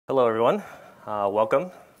Hello, everyone.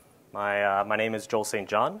 Welcome. My name is Joel St.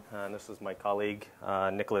 John, and this is my colleague,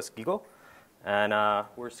 Nicolas Guigo. And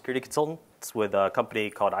we're security consultants with a company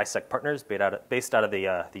called ISEC Partners, based out of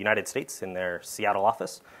the United States in their Seattle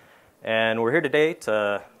office. And we're here today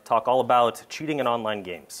to talk all about cheating in online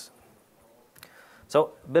games.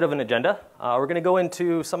 So, a bit of an agenda. We're going to go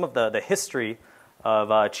into some of the history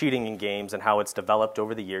of cheating in games and how it's developed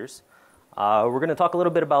over the years. We're going to talk a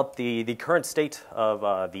little bit about the current state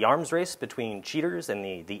of the arms race between cheaters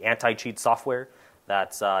and the anti-cheat software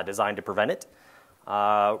that's designed to prevent it.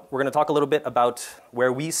 We're going to talk a little bit about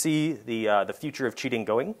where we see the future of cheating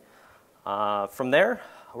going. From there,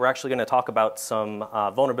 we're actually going to talk about some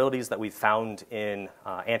vulnerabilities that we've found in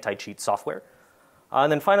anti-cheat software. And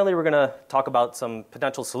then finally, we're going to talk about some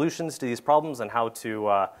potential solutions to these problems and how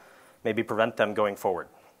to maybe prevent them going forward.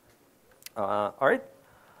 All right.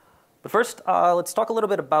 But first, let's talk a little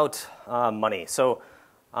bit about money. So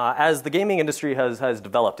as the gaming industry has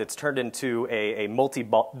developed, it's turned into a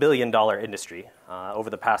multi-billion-dollar industry over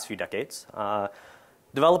the past few decades.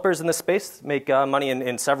 Developers in this space make money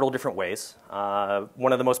in several different ways.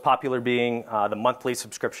 One of the most popular being the monthly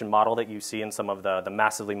subscription model that you see in some of the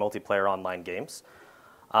massively multiplayer online games.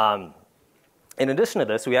 In addition to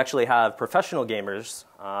this, we actually have professional gamers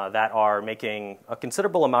that are making a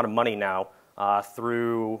considerable amount of money now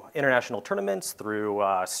through international tournaments, through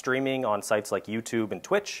streaming on sites like YouTube and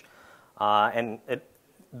Twitch, and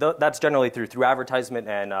that's generally through advertisement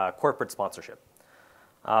and corporate sponsorship.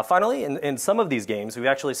 Finally, in some of these games, we've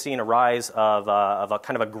actually seen a rise of a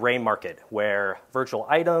kind of a gray market where virtual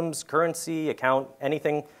items, currency, account,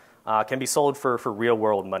 anything can be sold for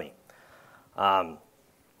real-world money.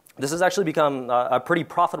 This has actually become a pretty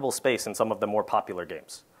profitable space in some of the more popular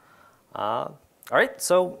games. All right,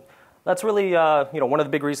 so that's really one of the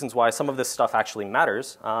big reasons why some of this stuff actually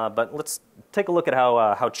matters. But let's take a look at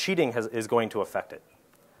how cheating is going to affect it.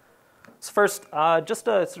 So first, just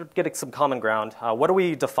to sort of get some common ground, what do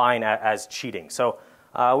we define as cheating? So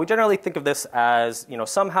we generally think of this as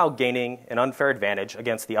somehow gaining an unfair advantage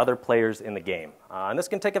against the other players in the game. And this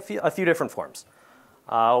can take a few different forms.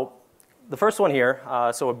 The first one here,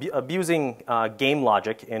 abusing game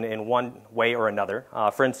logic in one way or another.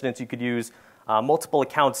 For instance, you could use multiple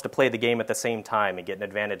accounts to play the game at the same time and get an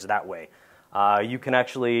advantage that way. You can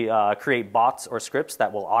actually create bots or scripts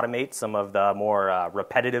that will automate some of the more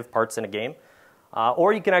repetitive parts in a game.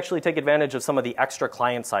 Or you can actually take advantage of some of the extra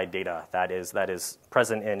client-side data that is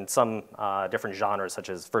present in some different genres, such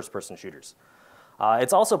as first-person shooters.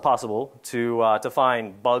 It's also possible to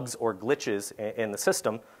find bugs or glitches in the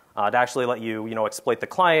system to actually let you exploit the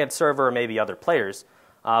client, server, or maybe other players.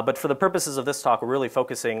 But for the purposes of this talk, we're really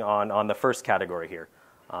focusing on the first category here,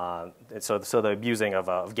 so the abusing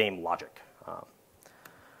of game logic. All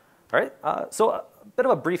right, so a bit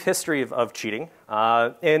of a brief history of cheating.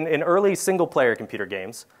 In early single-player computer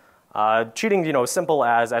games, cheating as simple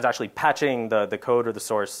as actually patching the code or the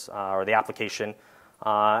source or the application.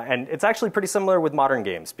 And it's actually pretty similar with modern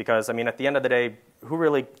games because, at the end of the day, who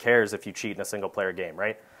really cares if you cheat in a single-player game,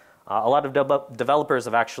 right? A lot of developers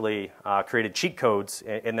have actually created cheat codes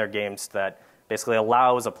in their games that basically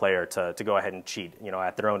allows a player to go ahead and cheat,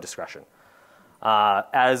 at their own discretion.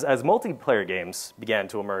 As multiplayer games began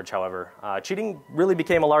to emerge, however, cheating really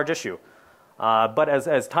became a large issue. But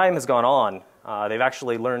as time has gone on, they've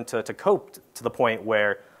actually learned to cope to the point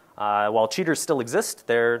where, while cheaters still exist,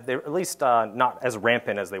 they're at least not as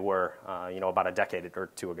rampant as they were, about a decade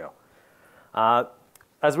or two ago.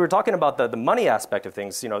 As we were talking about the money aspect of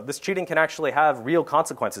things, this cheating can actually have real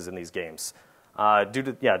consequences in these games due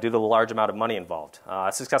to the large amount of money involved.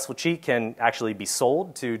 A successful cheat can actually be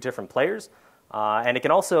sold to different players, and it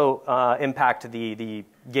can also impact the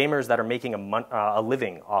gamers that are making a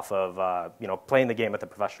living off of playing the game at the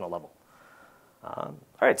professional level. All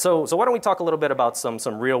right, so why don't we talk a little bit about some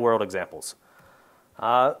real-world examples.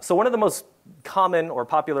 So one of the most common or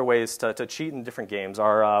popular ways to cheat in different games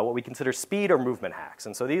are what we consider speed or movement hacks.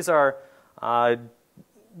 And so these are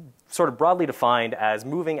sort of broadly defined as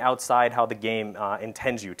moving outside how the game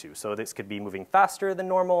intends you to. So this could be moving faster than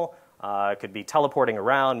normal. It could be teleporting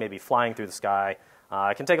around, maybe flying through the sky.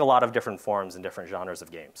 It can take a lot of different forms in different genres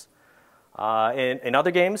of games. In other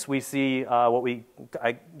games, we see what we,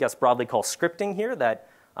 I guess, broadly call scripting here, that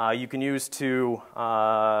you can use to,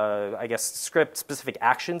 script specific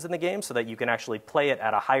actions in the game so that you can actually play it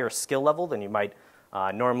at a higher skill level than you might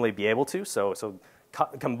normally be able to. So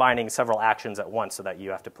combining several actions at once so that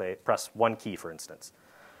you have to press one key, for instance.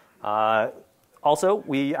 Also,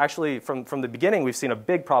 we actually, from the beginning, we've seen a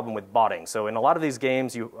big problem with botting. So in a lot of these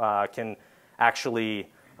games, you can actually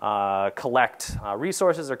collect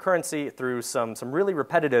resources or currency through some really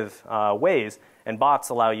repetitive ways, and bots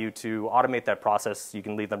allow you to automate that process. You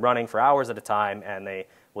can leave them running for hours at a time, and they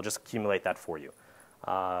will just accumulate that for you.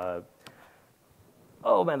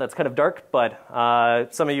 Oh man, that's kind of dark, but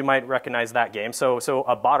some of you might recognize that game. So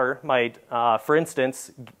a botter might, for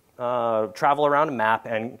instance, travel around a map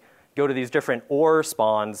and go to these different ore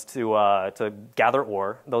spawns to gather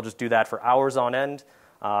ore. They'll just do that for hours on end,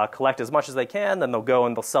 collect as much as they can, then they'll go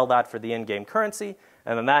and they'll sell that for the in-game currency,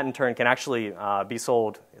 and then that in turn can actually be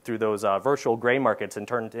sold through those virtual gray markets and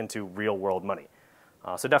turned into real-world money.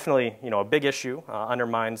 So definitely, a big issue,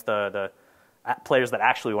 undermines the players that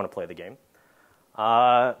actually want to play the game.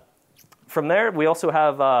 From there, we also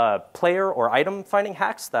have player or item finding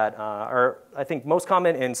hacks that are, I think, most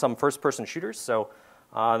common in some first-person shooters. So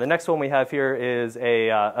the next one we have here is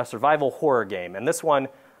a survival horror game. And this one,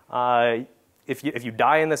 if you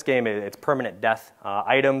die in this game, it's permanent death.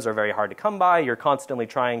 Items are very hard to come by. You're constantly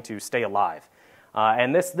trying to stay alive.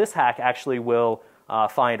 And this hack actually will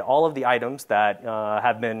find all of the items that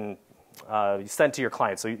have been sent to your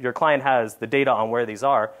client. So your client has the data on where these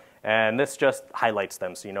are, and this just highlights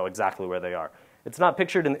them so you know exactly where they are. It's not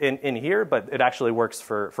pictured in here, but it actually works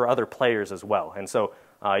for other players as well. And so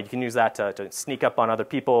you can use that to sneak up on other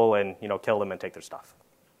people and kill them and take their stuff.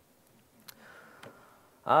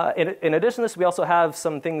 In addition to this, we also have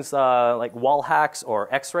some things like wall hacks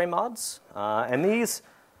or X-ray mods. And these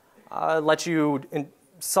let you,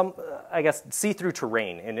 I guess, see through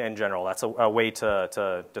terrain in general. That's a way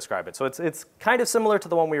to describe it. So it's kind of similar to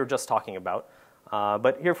the one we were just talking about.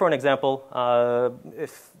 But here for an example,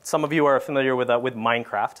 if some of you are familiar with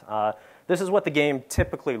Minecraft, this is what the game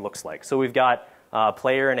typically looks like. So we've got a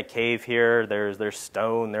player in a cave here. There's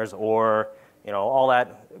stone, there's ore, all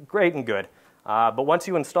that great and good. But once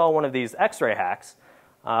you install one of these X-ray hacks,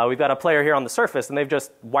 we've got a player here on the surface, and they've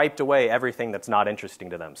just wiped away everything that's not interesting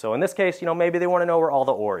to them. So in this case, maybe they want to know where all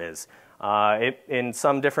the ore is. In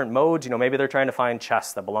some different modes, maybe they're trying to find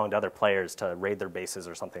chests that belong to other players to raid their bases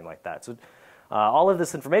or something like that. So all of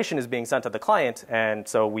this information is being sent to the client, and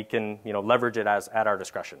so we can leverage it at our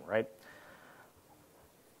discretion, right?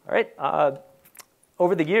 All right.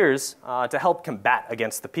 Over the years, to help combat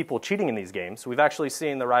against the people cheating in these games, we've actually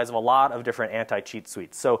seen the rise of a lot of different anti-cheat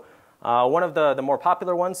suites. So one of the more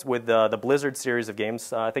popular ones with the Blizzard series of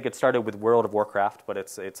games, I think it started with World of Warcraft, but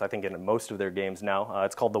it's I think in most of their games now.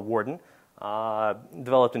 It's called the Warden,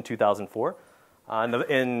 developed in 2004.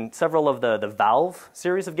 In several of the Valve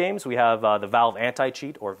series of games, we have the Valve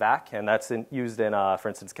Anti-Cheat, or VAC, and that's used in, for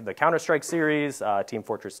instance, the Counter-Strike series, Team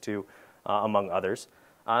Fortress 2, among others.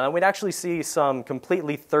 We'd actually see some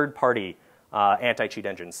completely third-party anti-cheat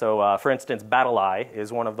engines. So, for instance, BattleEye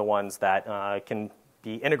is one of the ones that can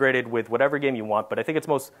be integrated with whatever game you want, but I think it's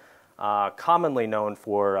most commonly known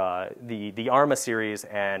for the Arma series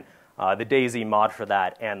and the DayZ mod for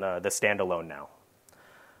that, and the standalone now.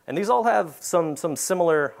 And these all have some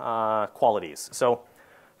similar qualities. So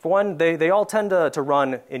for one, they all tend to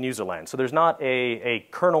run in userland. So there's not a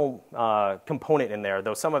kernel component in there,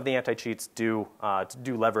 though some of the anti-cheats do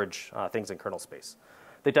leverage things in kernel space.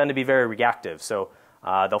 They tend to be very reactive. So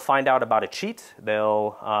they'll find out about a cheat,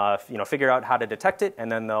 they'll figure out how to detect it,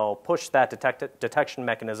 and then they'll push that detection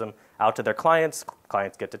mechanism out to their clients.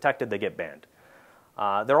 Clients get detected, they get banned.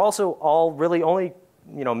 They're also all really only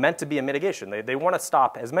meant to be a mitigation. They want to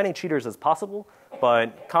stop as many cheaters as possible,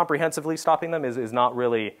 but comprehensively stopping them is not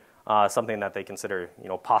really something that they consider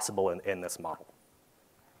possible in this model.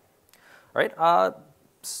 All right,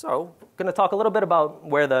 so I'm going to talk a little bit about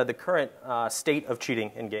where the current state of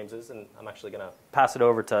cheating in games is, and I'm actually going to pass it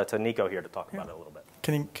over to Nico here to talk about it a little bit.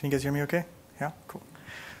 Can you guys hear me okay? Yeah, cool.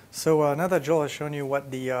 So now that Joel has shown you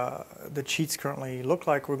what the cheats currently look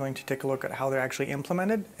like, we're going to take a look at how they're actually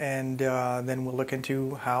implemented, and then we'll look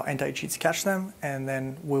into how anti-cheats catch them, and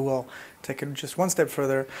then we will take it just one step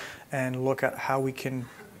further and look at how we can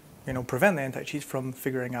prevent the anti-cheats from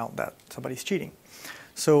figuring out that somebody's cheating.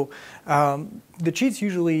 So the cheats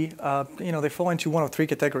usually, they fall into one of three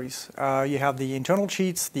categories. You have the internal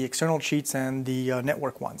cheats, the external cheats, and the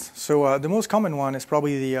network ones. So the most common one is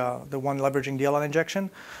probably the one leveraging DLL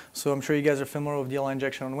injection. So I'm sure you guys are familiar with DLL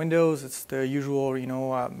injection on Windows. It's the usual,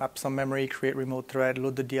 map some memory, create remote thread,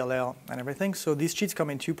 load the DLL, and everything. So these cheats come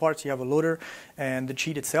in two parts. You have a loader, and the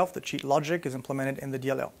cheat itself, the cheat logic, is implemented in the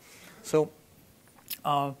DLL. So,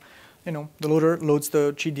 the loader loads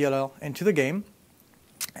the cheat DLL into the game.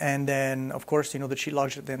 And then, of course, the cheat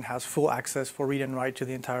logic then has full access for read and write to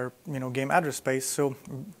the entire, game address space. So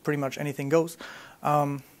pretty much anything goes.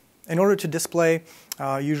 in order to display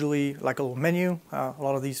usually like a little menu, a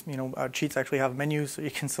lot of these cheats actually have menus, so you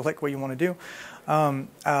can select what you want to do.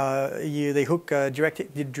 They hook direct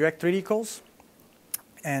 3D calls,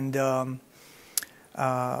 and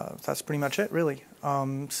that's pretty much it, really.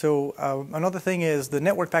 Another thing is the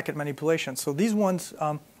network packet manipulation. So these ones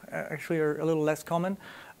actually are a little less common.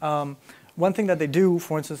 One thing that they do,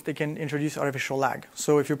 for instance, they can introduce artificial lag.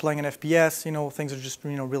 So if you're playing an FPS, things are just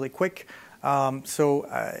really quick.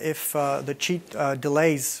 If the cheat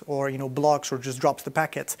delays or blocks or just drops the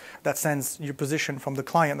packet that sends your position from the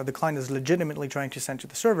client that the client is legitimately trying to send to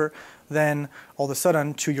the server, then all of a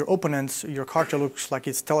sudden to your opponents your character looks like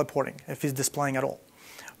it's teleporting if it's displaying at all.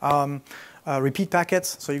 Repeat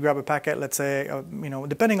packets. So you grab a packet, let's say,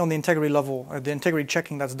 depending on the integrity level, the integrity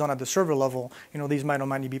checking that's done at the server level, these might or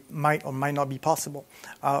might not be possible.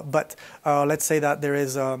 But let's say that there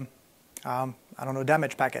is I don't know,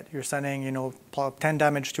 damage packet. You're sending, 10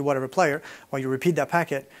 damage to whatever player. While you repeat that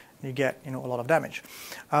packet, you get, a lot of damage.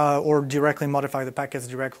 Or directly modify the packets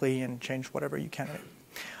directly and change whatever you can.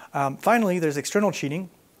 Finally, there's external cheating.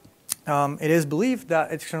 It is believed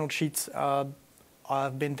that external cheats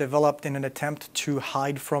have been developed in an attempt to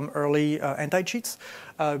hide from early anti-cheats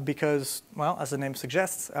because, well, as the name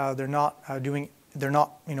suggests, they're not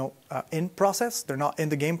in process. They're not in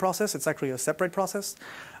the game process. It's actually a separate process.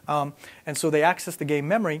 And so they access the game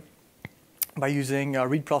memory by using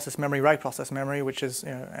read process memory, write process memory, which is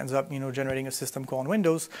ends up generating a system call on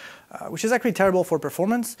Windows, which is actually terrible for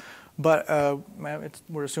performance. But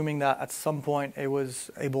we're assuming that at some point it was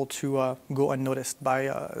able to go unnoticed by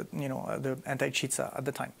the anti-cheats at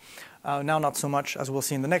the time. Now not so much, as we'll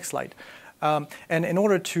see in the next slide. And in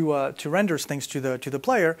order to render things to the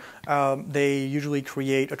player, they usually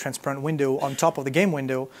create a transparent window on top of the game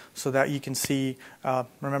window so that you can see,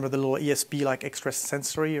 remember the little ESP like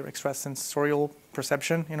extrasensory or extrasensorial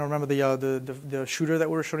perception. Remember the shooter that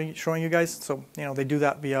we were showing you guys. So they do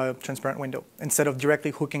that via a transparent window instead of directly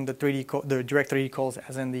hooking the direct 3D calls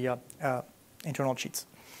as in the internal cheats.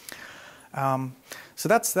 So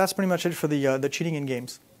that's pretty much it for the cheating in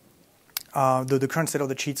games. The current state of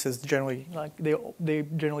the cheats is generally like they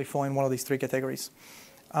generally fall in one of these three categories.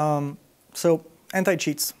 So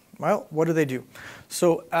anti-cheats, well, what do?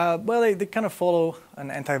 So they kind of follow an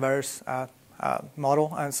antivirus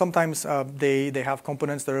model, and sometimes they have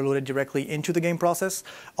components that are loaded directly into the game process.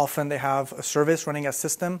 Often they have a service running a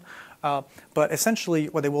system, but essentially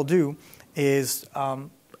what they will do is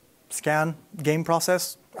scan game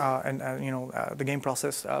process the game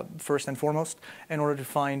process first and foremost in order to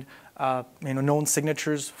find known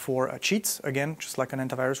signatures for cheats, again, just like an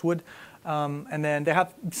antivirus would. And then they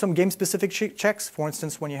have some game-specific checks. For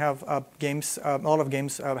instance, when you have games, a lot of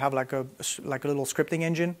games have like a little scripting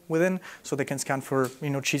engine within, so they can scan for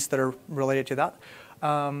cheats that are related to that.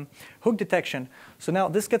 Hook detection. So now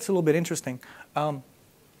this gets a little bit interesting.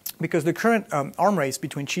 Because the current arm race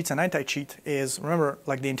between cheats and anti-cheat is, remember,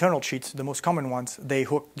 like the internal cheats, the most common ones, they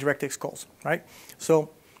hook DirectX calls, right?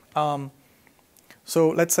 So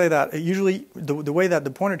let's say that usually the way that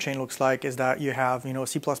the pointer chain looks like is that you have a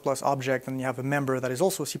C++ object and you have a member that is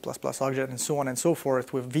also a C++ object and so on and so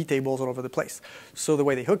forth with vtables all over the place. So the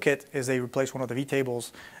way they hook it is they replace one of the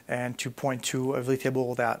vtables and to point to a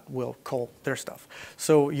vtable that will call their stuff.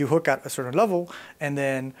 So you hook at a certain level and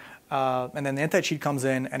then the anti-cheat comes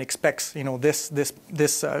in and expects, this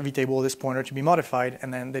vtable, this pointer to be modified,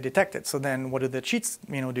 and then they detect it. So then what do the cheats,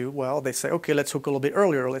 do? Well, they say, okay, let's hook a little bit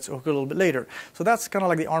earlier, let's hook a little bit later. So that's kind of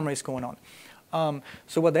like the arm race going on.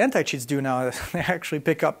 So what the anti-cheats do now is they actually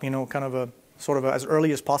pick up, kind of as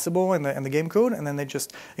early as possible in the game code, and then they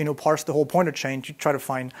just, parse the whole pointer chain to try to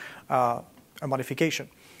find a modification.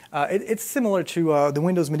 It's similar to the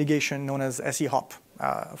Windows mitigation known as SE-hop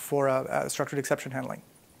for structured exception handling,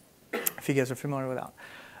 if you guys are familiar with that.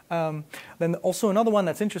 Then also another one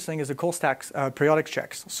that's interesting is the call stacks periodic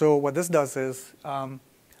checks. So what this does is,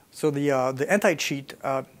 the anti-cheat,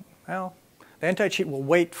 the anti-cheat will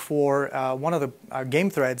wait for one of the game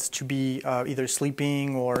threads to be either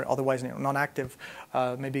sleeping or otherwise non-active,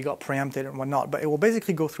 maybe got preempted and whatnot. But it will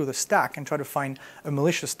basically go through the stack and try to find a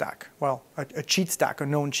malicious stack, well, a cheat stack, a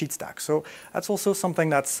known cheat stack. So that's also something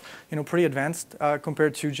that's pretty advanced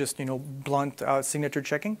compared to just blunt signature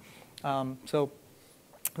checking. So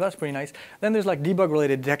that's pretty nice. Then there's like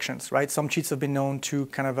debug-related detections, right? Some cheats have been known to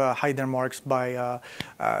kind of hide their marks by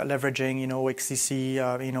leveraging, XCC,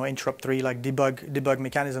 interrupt-3, like debug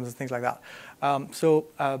mechanisms and things like that.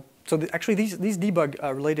 Actually, these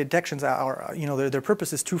debug-related detections are, their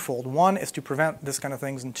purpose is twofold. One is to prevent this kind of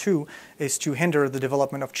things, and two is to hinder the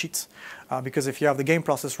development of cheats. Because if you have the game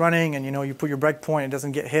process running and you put your breakpoint, it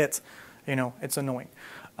doesn't get hit, it's annoying.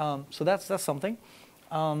 So that's something.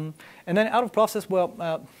 And then out of process, well,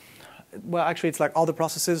 actually, it's like all the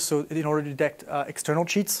processes. So in order to detect external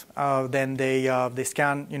cheats, then they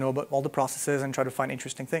scan, all the processes and try to find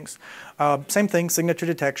interesting things. Same thing, signature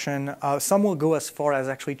detection. Some will go as far as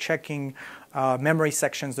actually checking memory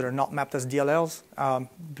sections that are not mapped as DLLs,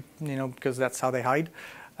 because that's how they hide.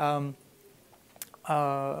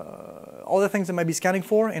 All the things they might be scanning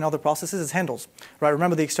for in other processes is handles, right?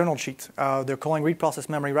 Remember the external cheat. They're calling read process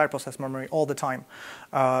memory, write process memory all the time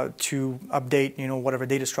to update, whatever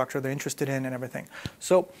data structure they're interested in and everything.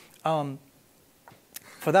 So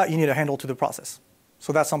for that, you need a handle to the process.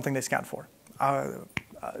 So that's something they scan for.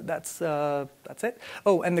 That's it.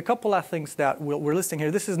 Oh, and a couple of things that we're listing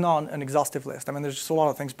here. This is not an exhaustive list. I mean, there's just a lot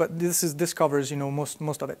of things, but this covers,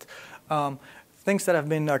 most of it. Things that have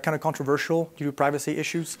been kind of controversial due to privacy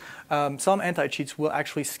issues. Some anti-cheats will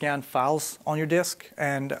actually scan files on your disk,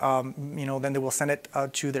 and then they will send it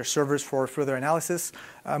to their servers for further analysis.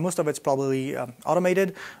 Most of it's probably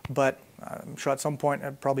automated, but I'm sure at some point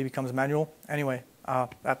it probably becomes manual. Anyway,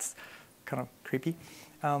 that's kind of creepy.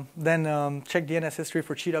 Then check DNS history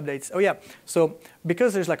for cheat updates. Oh yeah, so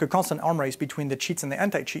because there's like a constant arm race between the cheats and the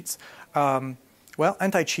anti-cheats,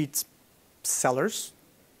 anti-cheats sellers,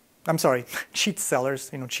 cheat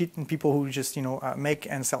sellers, cheat people who just, make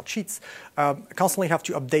and sell cheats, constantly have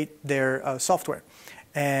to update their software.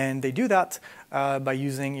 And they do that by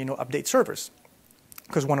using, update servers.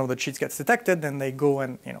 Because one of the cheats gets detected, then they go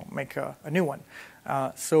and, make a new one.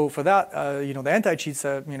 So for that, the anti-cheats,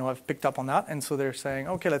 have picked up on that. And so they're saying,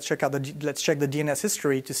 okay, let's check the DNS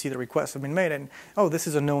history to see the requests have been made. And, oh, this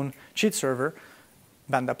is a known cheat server,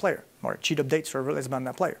 ban that player. Or cheat update server, let's ban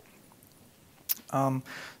that player.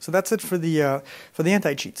 So that's it for the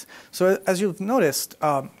anti-cheats. So as you've noticed,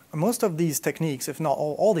 most of these techniques, if not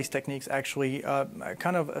all these techniques, actually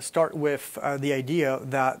kind of start with the idea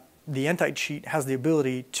that the anti-cheat has the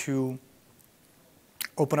ability to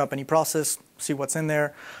open up any process, see what's in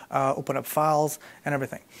there, open up files, and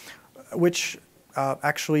everything, which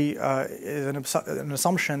actually is an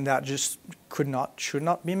assumption that just should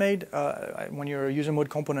not be made when you're a user mode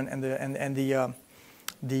component and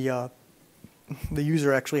the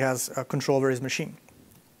user actually has control over his machine.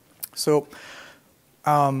 So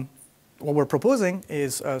what we're proposing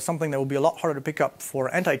is something that will be a lot harder to pick up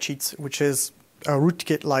for anti-cheats, which is a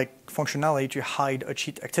rootkit-like functionality to hide a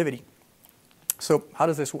cheat activity. So how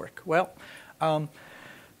does this work? Well,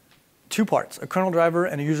 two parts, a kernel driver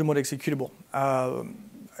and a user mode executable.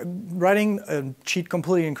 Writing a cheat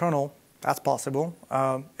completely in kernel, that's possible.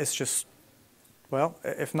 It's just, well,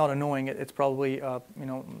 if not annoying, it's probably,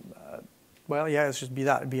 well, yeah, it's just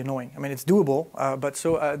it'd be annoying. I mean, it's doable, but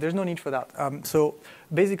so there's no need for that. So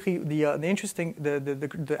basically,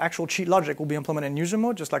 the actual cheat logic will be implemented in user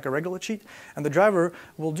mode, just like a regular cheat, and the driver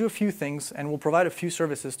will do a few things and will provide a few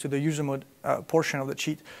services to the user mode portion of the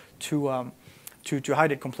cheat to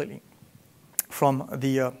hide it completely from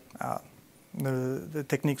the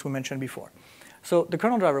techniques we mentioned before. So the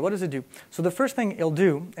kernel driver, what does it do? So the first thing it'll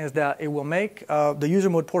do is that it will make the user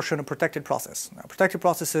mode portion a protected process. Now, protected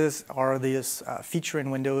processes are this feature in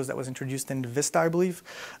Windows that was introduced in Vista, I believe,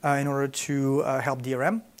 in order to help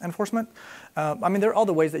DRM enforcement. I mean, there are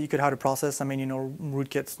other ways that you could hide a process. I mean,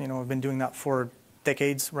 rootkits, have been doing that for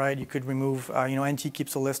decades, right? You could remove, NT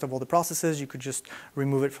keeps a list of all the processes. You could just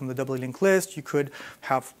remove it from the doubly linked list. You could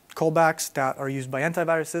have callbacks that are used by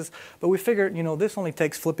antiviruses. But we figured, this only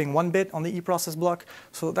takes flipping one bit on the eProcess block.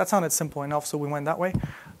 So that sounded simple enough, so we went that way.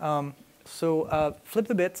 Flip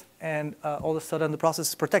the bit, and all of a sudden the process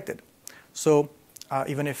is protected. So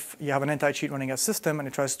even if you have an anti-cheat running a system and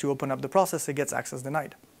it tries to open up the process, it gets access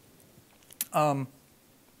denied.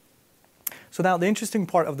 So now the interesting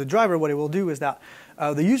part of the driver, what it will do is that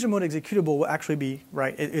the user mode executable will actually be,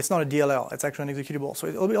 right, it's not a DLL, it's actually an executable. So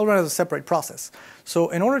it'll run as a separate process. So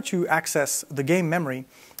in order to access the game memory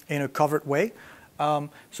in a covert way,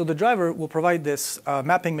 so the driver will provide this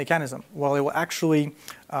mapping mechanism. Well, it will actually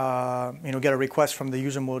get a request from the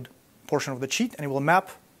user mode portion of the cheat, and it will map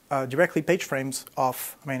directly page frames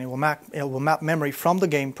of, it will map memory from the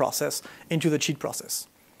game process into the cheat process.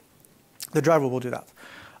 The driver will do that.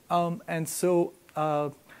 And so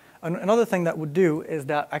another thing that would do is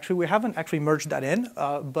that actually we haven't actually merged that in,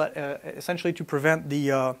 but essentially to prevent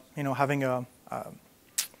the having a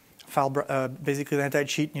file, basically the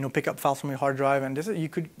anti-cheat, pick up files from your hard drive and you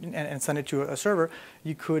could and send it to a server.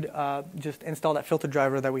 You could just install that filter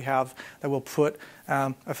driver that we have that will put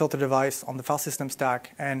a filter device on the file system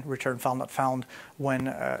stack and return file not found when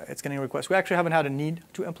it's getting a request. We actually haven't had a need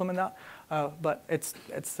to implement that, but that's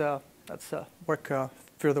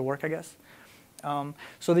further work, I guess.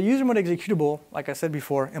 So the user mode executable, like I said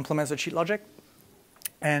before, implements the cheat logic.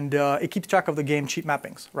 And it keeps track of the game cheat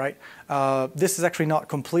mappings, right? This is actually not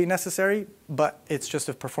completely necessary, but it's just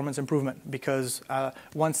a performance improvement because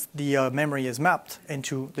once the memory is mapped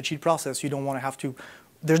into the cheat process, you don't want to have to,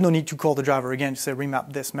 there's no need to call the driver again to say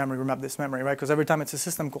remap this memory, right? Because every time it's a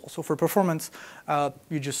system call. So for performance,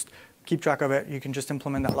 you just keep track of it. You can just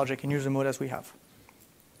implement that logic in user mode as we have.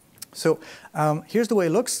 So here's the way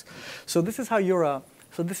it looks. So this is how when your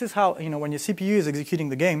CPU is executing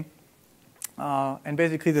the game, and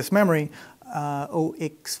basically this memory,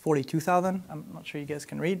 OX42000, I'm not sure you guys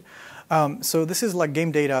can read. So this is like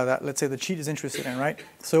game data that, let's say, the cheat is interested in, right?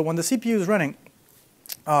 So when the CPU is running,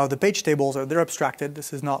 the page tables, they're abstracted.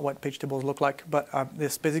 This is not what page tables look like, but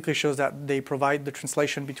this basically shows that they provide the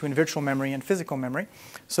translation between virtual memory and physical memory.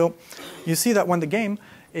 So you see that when the game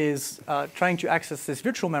is trying to access this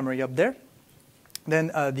virtual memory up there, then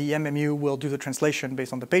the MMU will do the translation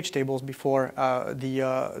based on the page tables before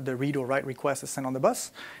the read or write request is sent on the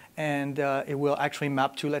bus. And it will actually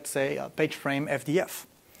map to, let's say, a page frame FDF.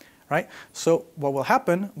 Right? So what will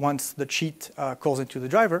happen once the cheat calls into the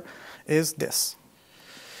driver is this.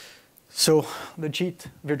 So the cheat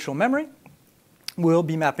virtual memory will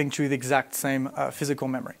be mapping to the exact same physical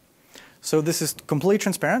memory. So this is completely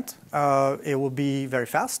transparent. It will be very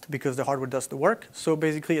fast because the hardware does the work. So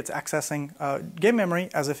basically, it's accessing game memory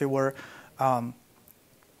as if it were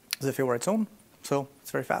its own. So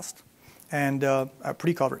it's very fast and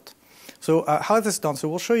pretty covert. So how is this done? So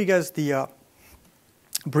we'll show you guys the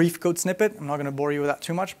brief code snippet. I'm not going to bore you with that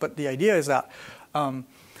too much, but the idea is that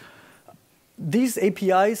these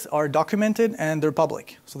APIs are documented and they're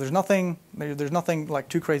public. So there's nothing like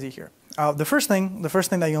too crazy here. The first thing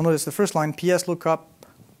that you'll notice, the first line, PS lookup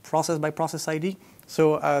process by process ID.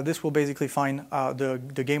 So this will basically find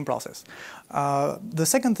the game process. The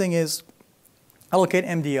second thing is allocate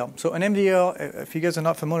MDL. So an MDL, if you guys are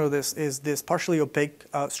not familiar with this, is this partially opaque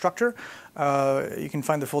structure. You can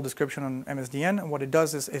find the full description on MSDN. And what it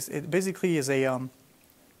does is it basically is a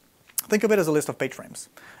think of it as a list of page frames.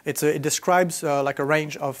 It describes like a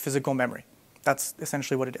range of physical memory. That's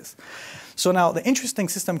essentially what it is. So now the interesting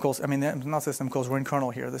system calls, I mean, not system calls, we're in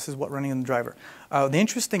kernel here. This is what running in the driver. The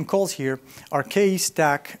interesting calls here are KE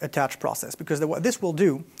stack attach process, because what this will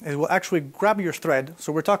do is will actually grab your thread.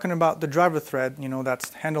 So we're talking about the driver thread,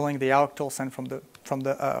 that's handling the octal sent from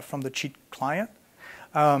the cheat client,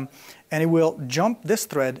 and it will jump this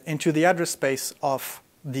thread into the address space of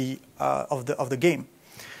the game.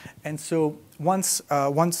 And so once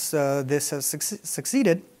this has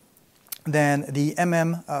succeeded, then the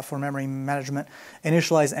for memory management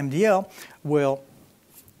initialize MDL will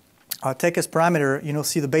take as parameter,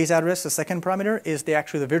 see the base address. The second parameter is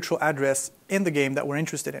actually the virtual address in the game that we're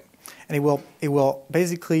interested in, and it will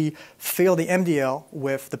basically fill the MDL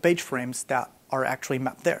with the page frames that are actually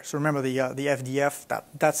mapped there. So remember the FDF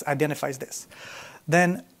that identifies this.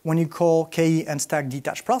 Then when you call KE and stack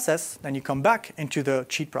detach process, then you come back into the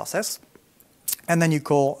cheat process, and then you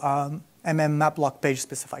call map lock page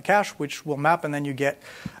specify cache, which will map, and then you get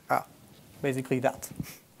basically that.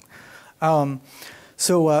 And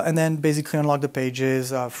then basically unlock the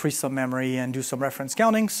pages, free some memory, and do some reference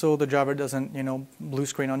counting so the driver doesn't blue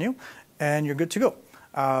screen on you, and you're good to go.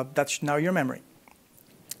 That's now your memory.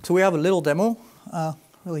 So we have a little demo,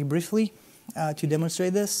 really briefly, to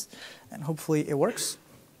demonstrate this, and hopefully it works.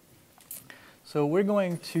 So we're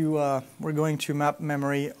going to map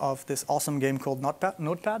memory of this awesome game called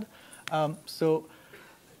Notepad. So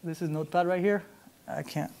this is Notepad right here. I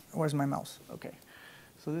can't. Where's my mouse? Okay.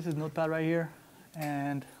 So this is Notepad right here,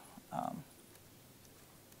 and all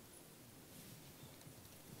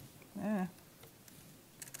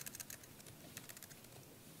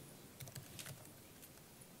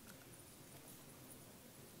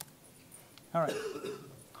right.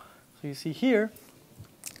 So you see here.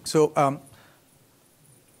 So I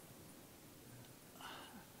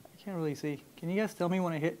can't really see. Can you guys tell me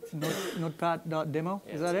when I hit notepad.demo?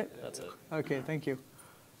 Yeah, is that it? That's it. Okay, thank you.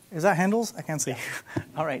 Is that handles? I can't see.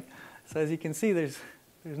 All right. So as you can see, there's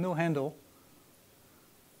no handle.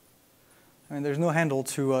 I mean, there's no handle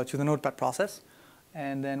to the notepad process.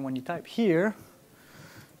 And then when you type here,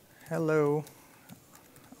 hello,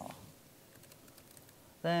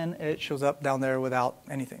 then it shows up down there without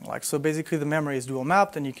anything. So basically the memory is dual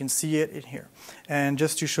mapped, and you can see it in here. And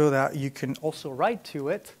just to show that you can also write to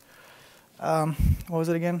it, what was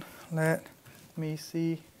it again? Let me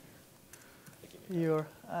see your,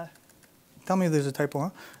 tell me if there's a typo, huh?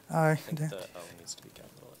 I think the O needs to be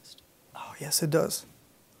capitalized. Oh, yes, it does.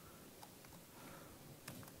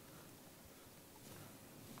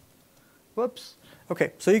 Whoops.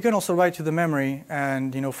 Okay, so you can also write to the memory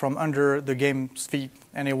and from under the game's feet,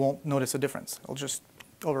 and it won't notice a difference. It'll just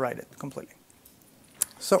override it completely.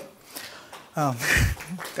 So,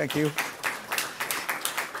 thank you.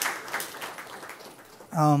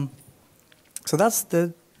 So that's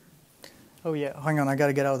the. Oh yeah, hang on, I got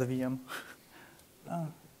to get out of the VM.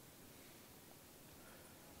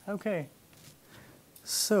 Okay.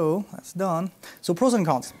 So that's done. So pros and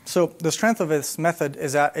cons. So the strength of this method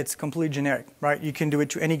is that it's completely generic, right? You can do it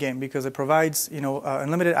to any game because it provides,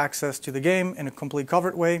 unlimited access to the game in a complete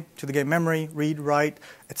covert way, to the game memory, read, write.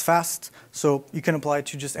 It's fast, so you can apply it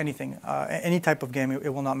to just anything, any type of game.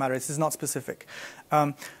 It will not matter. This is not specific.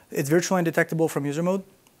 It's virtually undetectable from user mode.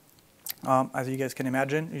 As you guys can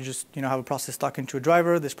imagine, you just have a process stuck into a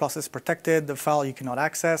driver. This process is protected. The file you cannot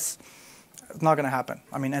access. It's not going to happen.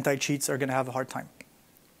 I mean, anti-cheats are going to have a hard time.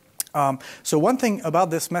 So one thing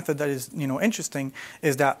about this method that is interesting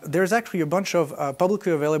is that there's actually a bunch of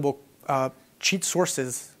publicly available cheat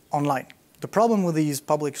sources online. The problem with these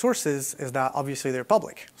public sources is that obviously they're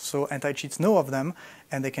public, so anti-cheats know of them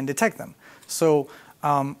and they can detect them. So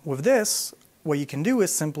with this, what you can do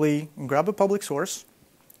is simply grab a public source,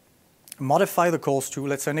 modify the calls to,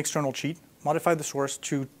 let's say, an external cheat, modify the source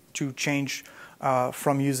to change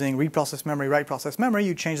from using read process memory, write process memory.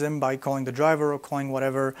 You change them by calling the driver or calling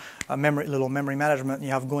whatever little memory management you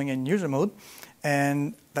have going in user mode,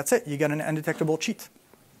 and that's it. You get an undetectable cheat.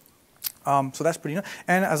 So that's pretty nice.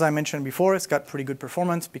 And as I mentioned before, it's got pretty good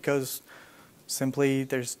performance because simply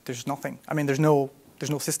there's nothing. I mean, there's no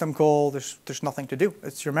system call. There's nothing to do.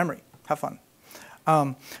 It's your memory. Have fun.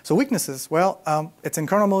 So weaknesses, well, it's in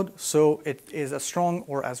kernel mode, so it is as strong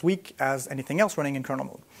or as weak as anything else running in kernel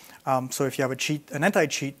mode. So if you have an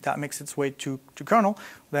anti-cheat that makes its way to kernel,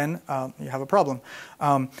 then you have a problem.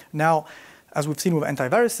 Now, as we've seen with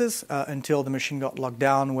antiviruses, until the machine got locked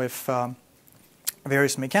down with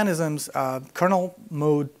various mechanisms, kernel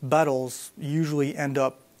mode battles usually end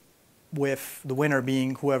up with the winner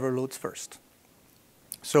being whoever loads first.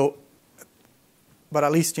 So, but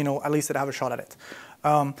at least it have a shot at it.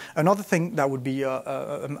 Another thing that would be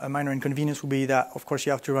a minor inconvenience would be that, of course,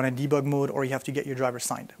 you have to run in debug mode or you have to get your driver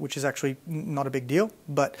signed, which is actually not a big deal,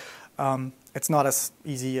 but it's not as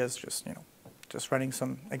easy as just running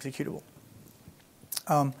some executable.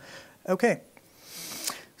 Okay,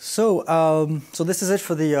 so this is it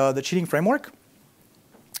for the cheating framework.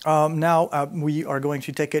 Now we are going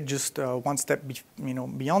to take it just one step,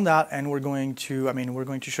 beyond that, and we're going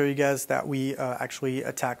to show you guys that we actually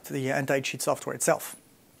attacked the anti-cheat software itself.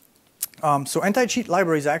 So anti-cheat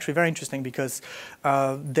libraries are actually very interesting because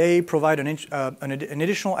they provide an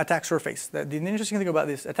additional attack surface. The interesting thing about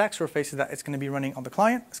this attack surface is that it's going to be running on the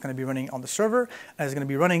client, it's going to be running on the server, and it's going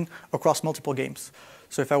to be running across multiple games.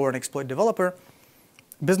 So if I were an exploit developer,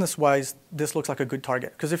 business-wise, this looks like a good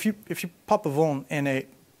target because if you pop a vuln in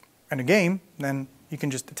a game, then you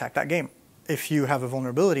can just attack that game. If you have a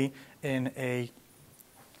vulnerability in an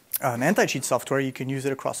anti-cheat software, you can use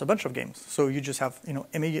it across a bunch of games. So you just have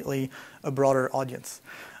immediately a broader audience.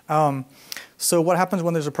 So what happens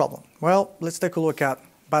when there's a problem? Well, let's take a look at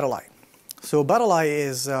BattleEye. So BattleEye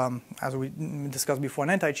is, as we discussed before, an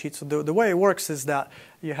anti-cheat. So the way it works is that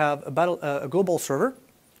you have a global server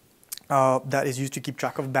that is used to keep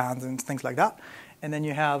track of bans and things like that, and then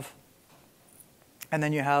you have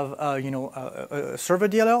a server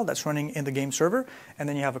DLL that's running in the game server, and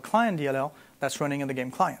then you have a client DLL that's running in the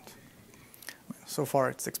game client. So far,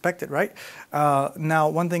 it's expected, right? Now,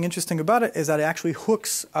 one thing interesting about it is that it actually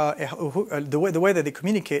hooks, the way that they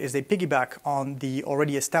communicate is they piggyback on the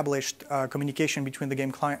already established communication between the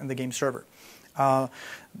game client and the game server,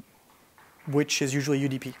 which is usually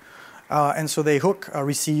UDP. And so they hook a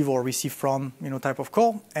receive or receive from type of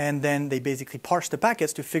call, and then they basically parse the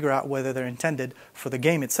packets to figure out whether they're intended for the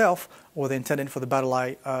game itself or they're intended for the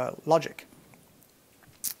BattleEye logic.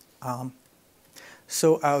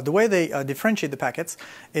 So the way they differentiate the packets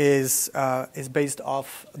is based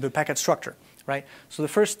off the packet structure, right? So the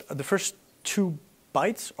first 2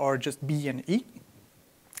 bytes are just B and E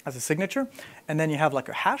as a signature, and then you have like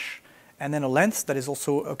a hash, and then a length that is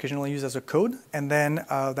also occasionally used as a code, and then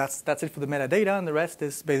that's it for the metadata, and the rest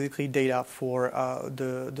is basically data for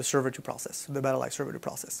the server to process, the BattleEye server to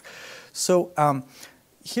process. So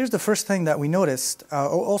here's the first thing that we noticed.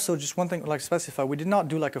 Also, just one thing I'd like to specify: we did not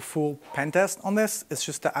do like a full pen test on this. It's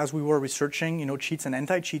just that as we were researching, cheats and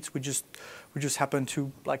anti-cheats, we just happened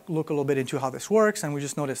to like look a little bit into how this works, and we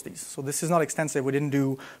just noticed these. So this is not extensive. We didn't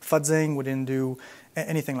do fuzzing. We didn't do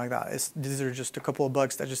anything like that. These are just a couple of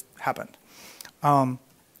bugs that just happened.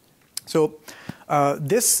 So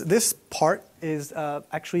this part is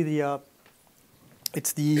actually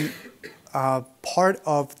it's the part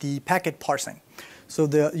of the packet parsing. So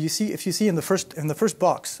if you see in the first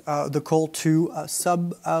box, the call to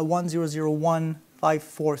sub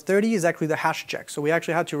 10015430 is actually the hash check. So we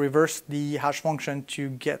actually had to reverse the hash function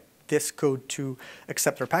to get this code to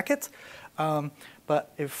accept our packet.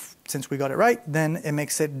 But since we got it right, then it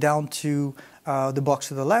makes it down to the box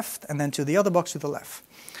to the left and then to the other box to the left.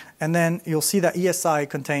 And then you'll see that ESI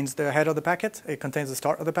contains the head of the packet. It contains the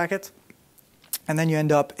start of the packet. And then you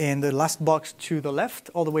end up in the last box to the left,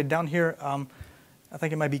 all the way down here. I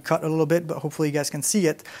think it might be cut a little bit, but hopefully you guys can see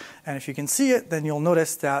it. And if you can see it, then you'll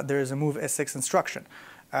notice that there is a move S6 instruction.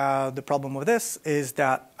 The problem with this is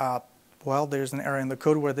that, well, there's an error in the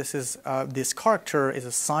code where this character is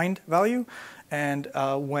a signed value. And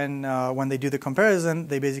when they do the comparison,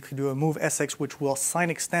 they basically do a move S6, which will sign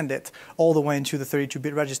extend it all the way into the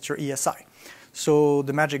 32-bit register ESI. So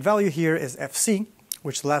the magic value here is FC,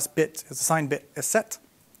 which the last bit is a signed bit is set.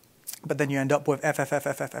 But then you end up with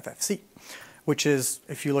FFFFFFFC, which is,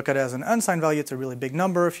 if you look at it as an unsigned value, it's a really big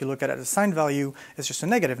number. If you look at it as a signed value, it's just a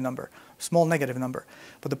negative number, small negative number.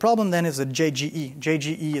 But the problem then is a JGE.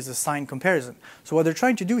 JGE is a signed comparison. So what they're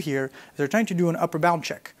trying to do here is they're trying to do an upper bound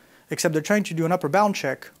check, except they're trying to do an upper bound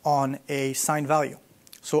check on a signed value.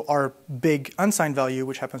 So our big unsigned value,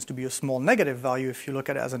 which happens to be a small negative value, if you look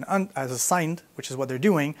at it as a signed, which is what they're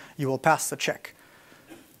doing, you will pass the check.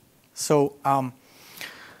 So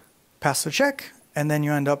pass the check, and then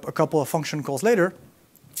you end up a couple of function calls later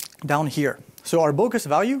down here. So our bogus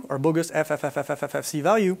value, our bogus FFFFFFC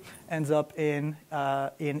value, ends up in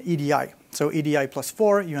EDI. So EDI plus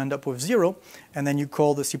 4, you end up with 0, and then you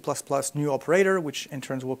call the C++ new operator, which in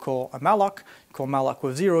turn will call a malloc. You call malloc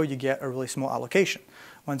with 0, you get a really small allocation.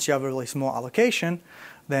 Once you have a really small allocation,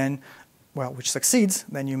 then, well, which succeeds,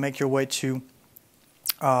 then you make your way to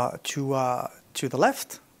the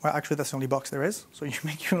left. Well, actually, that's the only box there is. So you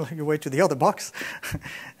make your way to the other box.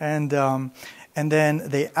 And then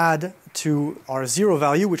they add to our 0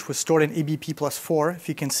 value, which was stored in EBP plus 4. If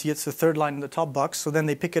you can see, it's the third line in the top box. So then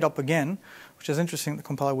they pick it up again, which is interesting. The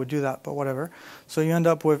compiler would do that, but whatever. So you end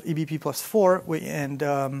up with EBP plus 4 and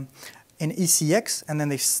in ECX, and then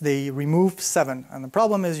they remove 7. And the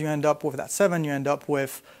problem is you end up with that 7. You end up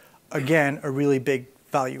with, again, a really big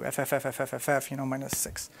value, FFFFFFF, minus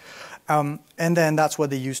 6. And then that's what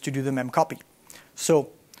they use to do the mem copy.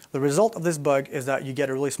 So the result of this bug is that you get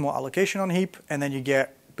a really small allocation on heap, and then you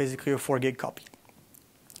get basically a 4 gig copy.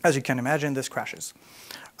 As you can imagine, this crashes.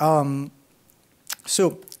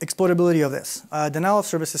 So exploitability of this. Denial of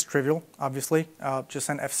service is trivial, obviously. Just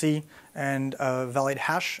send FC and valid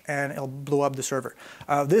hash, and it'll blow up the server.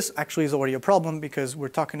 This actually is already a problem because we're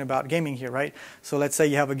talking about gaming here, right? So let's say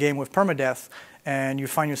you have a game with permadeath, and you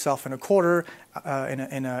find yourself in a corner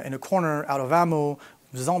out of ammo,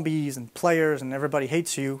 zombies and players, and everybody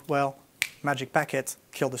hates you. Well, magic packet,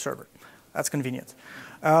 kill the server. That's convenient.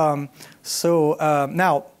 Now,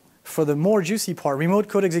 for the more juicy part, remote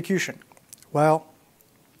code execution. Well,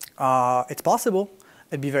 it's possible.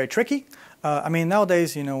 It'd be very tricky. I mean,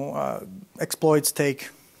 nowadays, exploits take,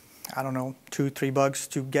 I don't know, 2-3 bugs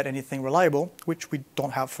to get anything reliable, which we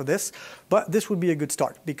don't have for this. But this would be a good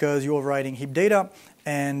start because you're overriding heap data,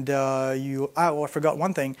 and I forgot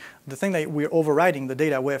one thing. The thing that we're overriding the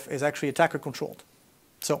data with is actually attacker controlled.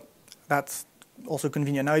 So that's also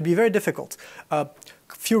convenient. Now, it'd be very difficult. A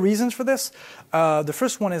few reasons for this. The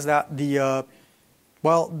first one is that the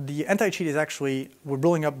anti-cheat is actually, we're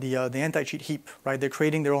blowing up the anti-cheat heap, right? They're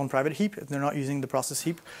creating their own private heap. They're not using the process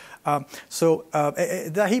heap.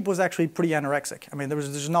 That heap was actually pretty anorexic. I mean,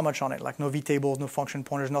 there's not much on it, like no vtables, no function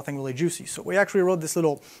pointers, nothing really juicy. So we actually wrote this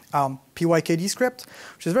little PYKD script,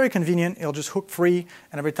 which is very convenient. It'll just hook free,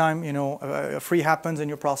 and every time, a free happens in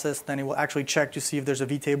your process, then it will actually check to see if there's a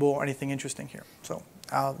vtable or anything interesting here. So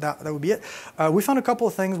that would be it. We found a couple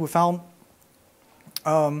of things. We found...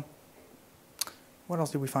 what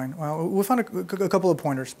else did we find? Well, we found a couple of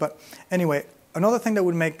pointers. But anyway, another thing that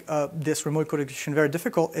would make this remote code execution very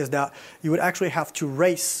difficult is that you would actually have to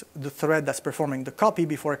race the thread that's performing the copy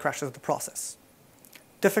before it crashes the process.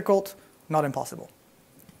 Difficult, not impossible.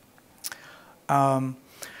 Now,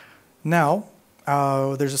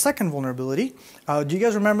 there's a second vulnerability. Do you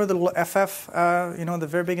guys remember the little FF, at the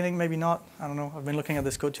very beginning? Maybe not. I don't know. I've been looking at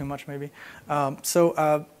this code too much, maybe.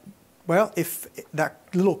 Well, if that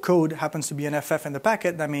little code happens to be an FF in the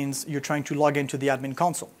packet, that means you're trying to log into the admin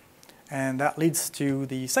console. And that leads to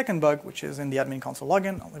the second bug, which is in the admin console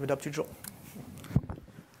login. I'll leave it up to Joel.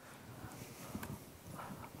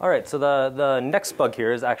 All right, so the next bug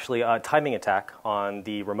here is actually a timing attack on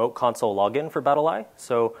the remote console login for BattleEye.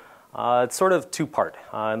 So It's sort of two-part.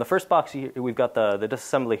 In the first box, we've got the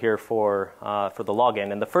disassembly here for the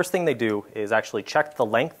login. And the first thing they do is actually check the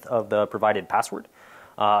length of the provided password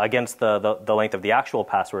against the length of the actual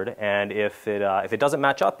password. And if it doesn't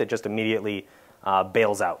match up, it just immediately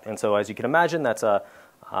bails out. And so as you can imagine, that's a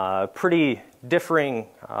pretty differing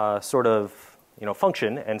sort of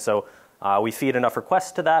function. And so we feed enough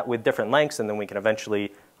requests to that with different lengths, and then we can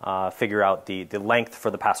eventually figure out the length for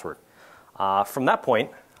the password. From that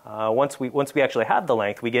point, once we actually have the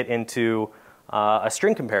length, we get into a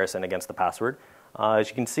string comparison against the password. As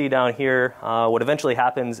you can see down here, what eventually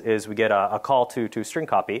happens is we get a call to string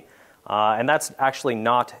copy, and that's actually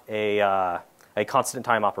not a constant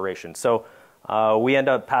time operation. So we end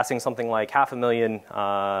up passing something like 500,000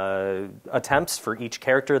 attempts for each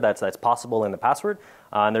character that's possible in the password,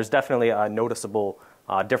 and there's definitely a noticeable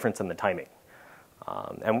difference in the timing.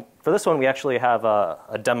 And for this one, we actually have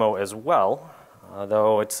a demo as well,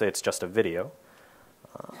 though it's just a video.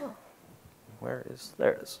 There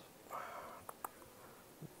it is.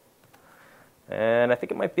 And I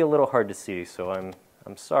think it might be a little hard to see, so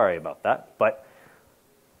I'm sorry about that. But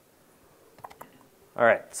all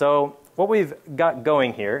right, so what we've got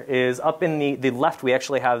going here is up in the left, we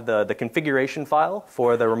actually have the configuration file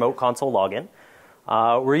for the remote console login.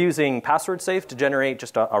 We're using password safe to generate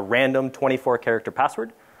just a random 24-character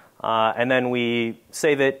password. And then we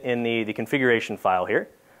save it in the configuration file here.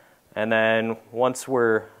 And then once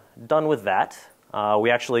we're done with that, we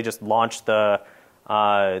actually just launch the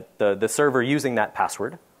server using that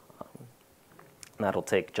password. That'll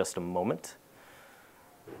take just a moment.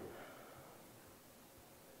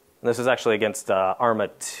 And this is actually against Arma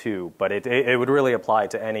 2, but it would really apply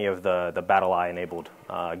to any of the BattlEye-enabled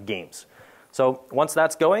games. So once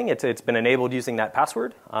that's going, it's been enabled using that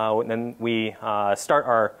password. And then we start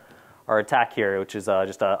our attack here, which is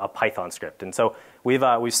just a Python script. And so we've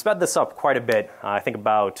sped this up quite a bit. I think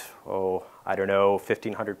about, I don't know,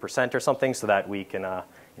 1,500% or something, so that we can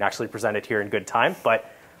actually present it here in good time. But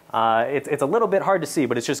it's a little bit hard to see,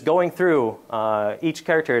 but it's just going through each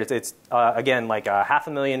character. It's again like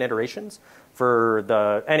 500,000 iterations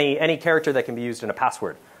for any character that can be used in a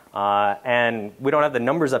password. And we don't have the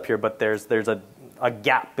numbers up here, but there's a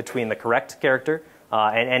gap between the correct character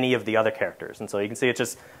and any of the other characters. And so you can see it's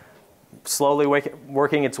just slowly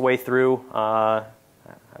working its way through. I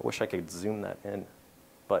wish I could zoom that in,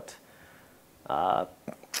 but yeah,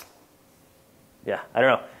 I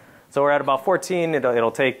don't know. So we're at about 14.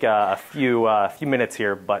 It'll take a few minutes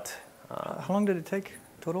here, but how long did it take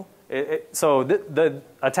total? So the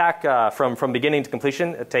attack from beginning to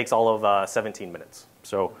completion, it takes all of 17 minutes.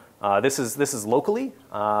 So this is locally,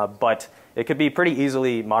 but it could be pretty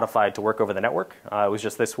easily modified to work over the network.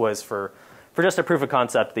 This was for just a proof of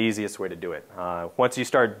concept, the easiest way to do it. Once you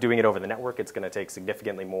start doing it over the network, it's going to take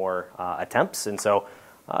significantly more attempts, and so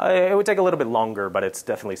it would take a little bit longer, but it's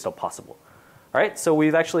definitely still possible. All right, so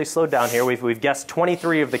we've actually slowed down here. We've guessed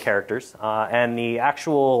 23 of the characters, and the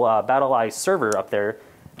actual BattlEye server up there,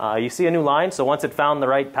 you see a new line. So once it found the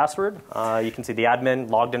right password, you can see the admin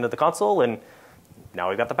logged into the console, and now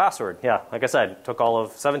we've got the password. Yeah, like I said, it took all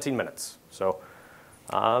of 17 minutes. So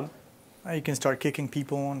you can start kicking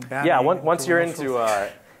people and banning. Yeah, once you're in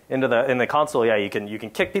the console, yeah, you can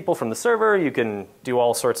kick people from the server. You can do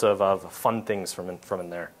all sorts of fun things from in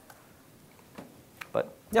there.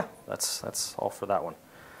 But yeah, that's all for that one.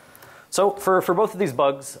 So for both of these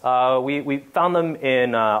bugs, we found them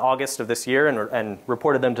in August of this year and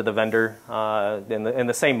reported them to the vendor in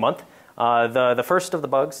the same month. The first of the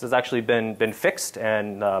bugs has actually been fixed,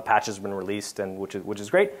 and patch has been released, and which is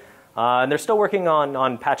great. And they're still working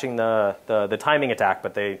on patching the timing attack,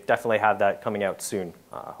 but they definitely have that coming out soon,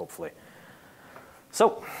 hopefully.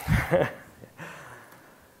 So,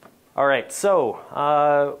 all right.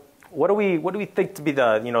 So, what do we think to be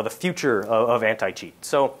the future of anti-cheat?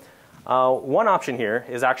 So, one option here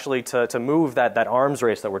is actually to move that arms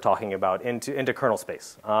race that we're talking about into kernel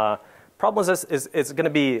space. Problem is it's going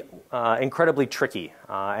to be incredibly tricky,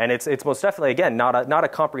 and it's most definitely, again, not a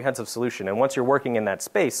comprehensive solution. And once you're working in that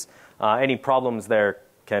space, any problems there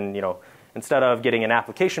can, instead of getting an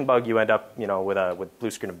application bug, you end up with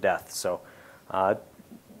blue screen of death. So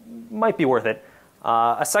might be worth it.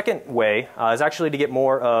 A second way is actually to get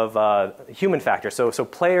more of human factor. So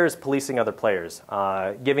players policing other players,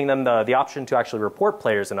 giving them the option to actually report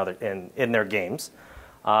players in their games.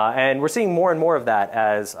 And we're seeing more and more of that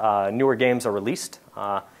as newer games are released.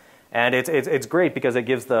 And it's great because it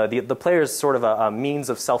gives the players sort of a means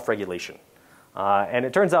of self-regulation. And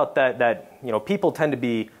it turns out that people tend to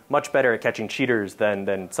be much better at catching cheaters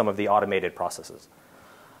than some of the automated processes.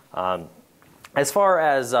 As far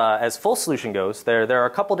as full solution goes, there are a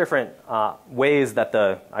couple different ways that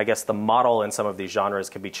I guess the model in some of these genres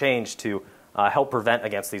can be changed to help prevent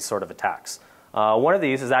against these sort of attacks. One of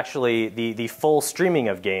these is actually the full streaming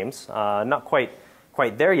of games. Not quite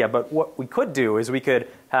there yet, but what we could do is we could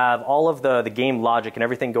have all of the game logic and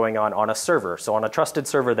everything going on a server, so on a trusted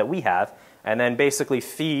server that we have, and then basically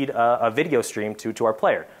feed a video stream to our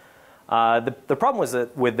player. The problem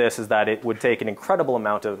with this is that it would take an incredible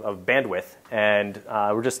amount of bandwidth, and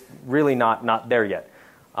we're just really not there yet.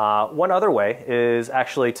 One other way is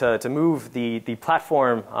actually to move the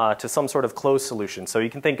platform to some sort of closed solution. So you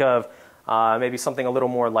can think of maybe something a little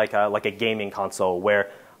more like a gaming console, where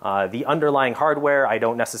the underlying hardware I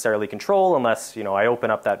don't necessarily control unless I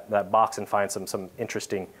open up that box and find some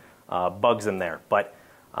interesting bugs in there. But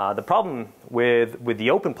the problem with the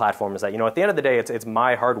open platform is that at the end of the day it's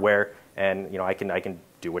my hardware, and I can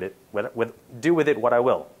do with it what I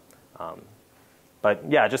will. But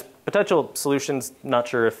yeah, just potential solutions. Not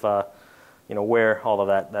sure if where all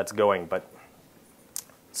of that's going. But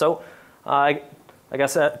so I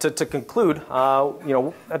guess to conclude,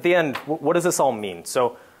 at the end, what does this all mean?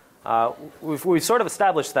 So we've sort of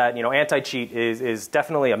established that anti-cheat is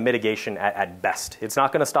definitely a mitigation at best. It's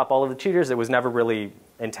not going to stop all of the cheaters. It was never really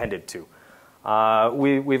intended to.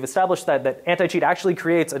 We've established that anti-cheat actually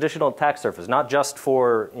creates additional attack surface, not just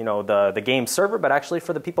for the game server, but actually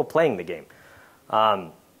for the people playing the game.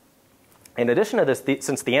 In addition to this,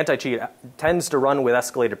 since the anti-cheat tends to run with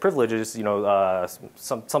escalated privileges,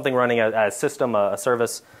 something running as system, a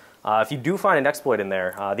service, if you do find an exploit in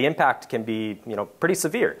there, the impact can be pretty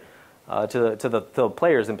severe to the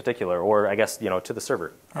players in particular, or I guess to the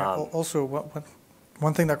server. Also,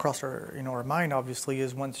 one thing that crossed our mind, obviously,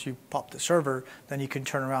 is once you pop the server, then you can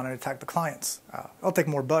turn around and attack the clients. It'll take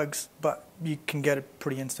more bugs, but you can get a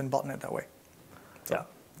pretty instant botnet that way. So.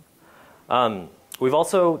 Yeah. We've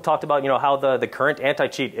also talked about how the current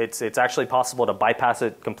anti-cheat, it's actually possible to bypass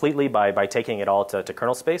it completely by taking it all to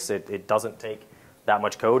kernel space. It doesn't take that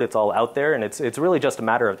much code. It's all out there, and it's really just a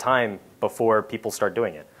matter of time before people start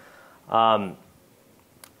doing it.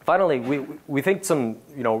 Finally, we think some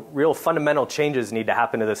real fundamental changes need to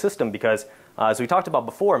happen to the system because, as we talked about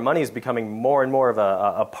before, money is becoming more and more of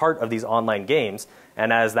a part of these online games,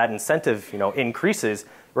 and as that incentive increases,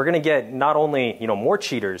 we're going to get not only more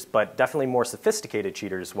cheaters, but definitely more sophisticated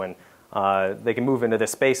cheaters when they can move into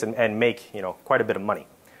this space and make quite a bit of money.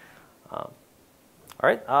 All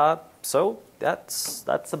right, so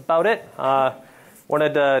that's about it.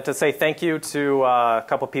 Wanted to say thank you to a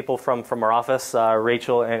couple people from our office,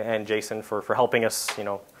 Rachel and Jason, for helping us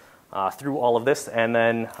through all of this, and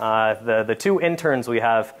then the two interns we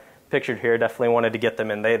have pictured here. Definitely wanted to get them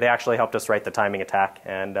in. They actually helped us write the timing attack,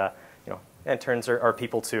 and interns are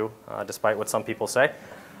people too, despite what some people say.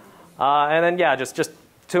 And then yeah, just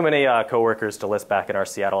too many coworkers to list back in our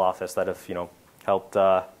Seattle office that have helped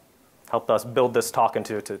us build this talk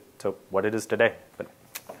into to what it is today. But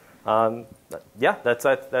yeah, that's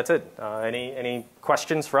it. Any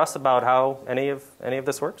questions for us about how any of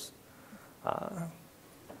this works? Yeah,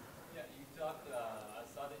 you talked. I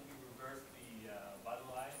saw that you reversed the bottom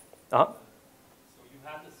line. Uh-huh. So you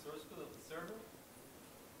have the source code of the server?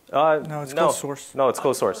 No, it's closed source. No, it's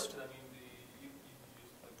closed source. I mean, you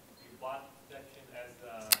use your bot section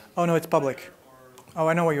as. Oh no, it's public. Oh,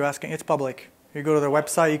 I know what you're asking. It's public. You go to their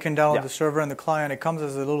website, you can download the server and the client. It comes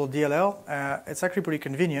as a little DLL. It's actually pretty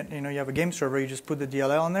convenient. You have a game server, you just put the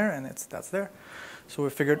DLL on there, and that's there. So we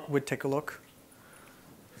figured we'd take a look.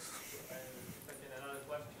 Another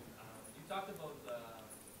question. You talked about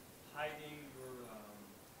hiding your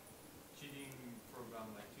cheating program,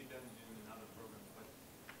 like Cheat Engine and other programs. But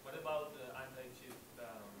what about the anti-cheat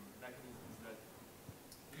mechanisms that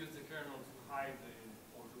use the kernel to hide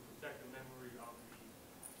or to protect the memory of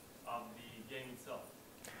the game itself?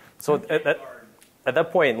 So at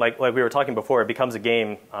that point, like we were talking before, it becomes a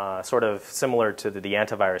game sort of similar to the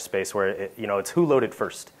antivirus space, where it's who loaded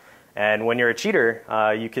first. And when you're a cheater,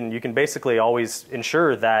 you can basically always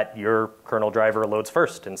ensure that your kernel driver loads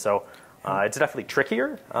first. And so it's definitely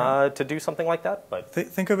trickier to do something like that. But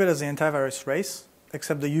think of it as the antivirus race,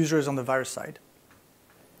 except the user is on the virus side.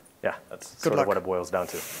 Yeah, that's sort of what it boils down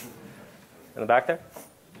to. In the back there?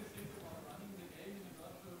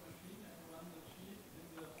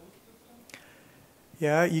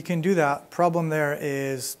 Yeah, you can do that. Problem there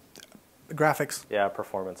is graphics. Yeah,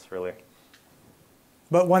 performance, really.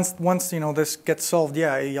 But once this gets solved,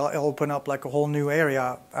 yeah, it'll open up like a whole new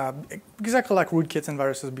area, exactly like rootkits and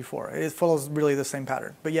viruses before. It follows really the same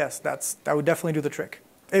pattern. But yes, that would definitely do the trick.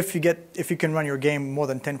 If you can run your game more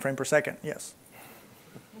than 10 frames per second, yes.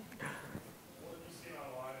 What have you seen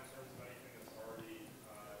online in terms of anything that's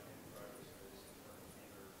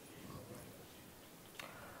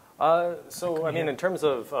So, I mean, in terms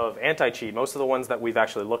of anti-cheat, most of the ones that we've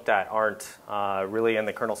actually looked at aren't really in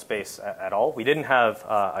the kernel space at all. We didn't have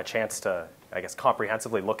a chance to, I guess,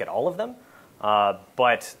 comprehensively look at all of them.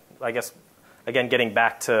 But I guess, again, getting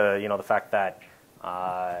back to, the fact that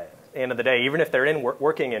at the end of the day, even if they're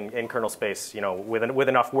working in kernel space, with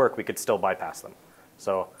enough work, we could still bypass them.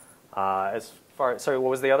 So, sorry, what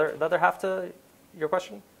was the other half to your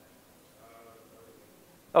question?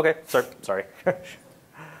 Okay, sorry.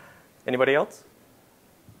 Anybody else?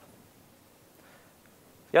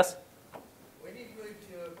 Yes? When you moved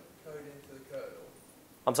your code into the kernel,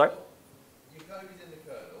 I'm sorry? your code is in the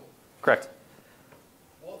kernel. Correct.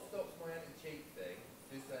 What stops my anti-cheat thing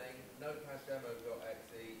just saying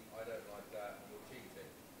notepad-demo.exe, I don't like that, you're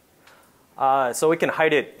cheating? So we can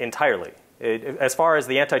hide it entirely. As far as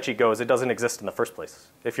the anti-cheat goes, it doesn't exist in the first place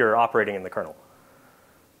if you're operating in the kernel.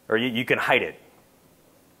 Or you can hide it.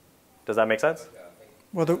 Does that make sense? Okay, I think,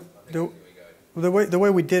 Well, the way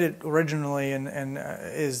we did it originally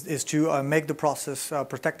is to make the process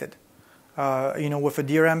protected. With a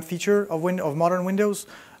DRM feature of modern Windows,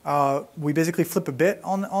 we basically flip a bit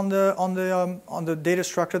on the data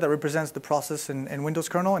structure that represents the process in Windows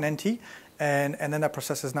kernel and NT, and then that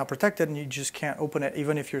process is now protected, and you just can't open it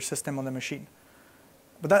even if your system on the machine.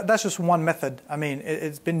 But that's just one method. I mean,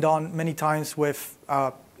 it's been done many times with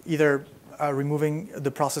either removing the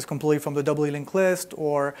process completely from the doubly linked list,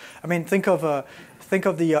 or think of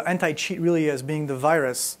the anti-cheat really as being the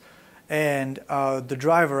virus, and the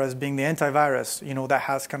driver as being the antivirus. That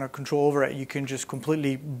has kind of control over it. You can just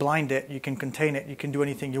completely blind it. You can contain it. You can do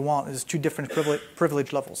anything you want. There's two different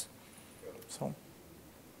privilege levels. So,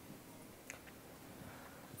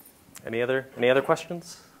 any other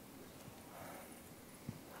questions?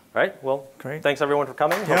 All right. Well, great. Thanks everyone for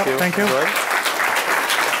coming. Yeah, Hope you thank you. enjoyed.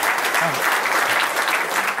 Oh.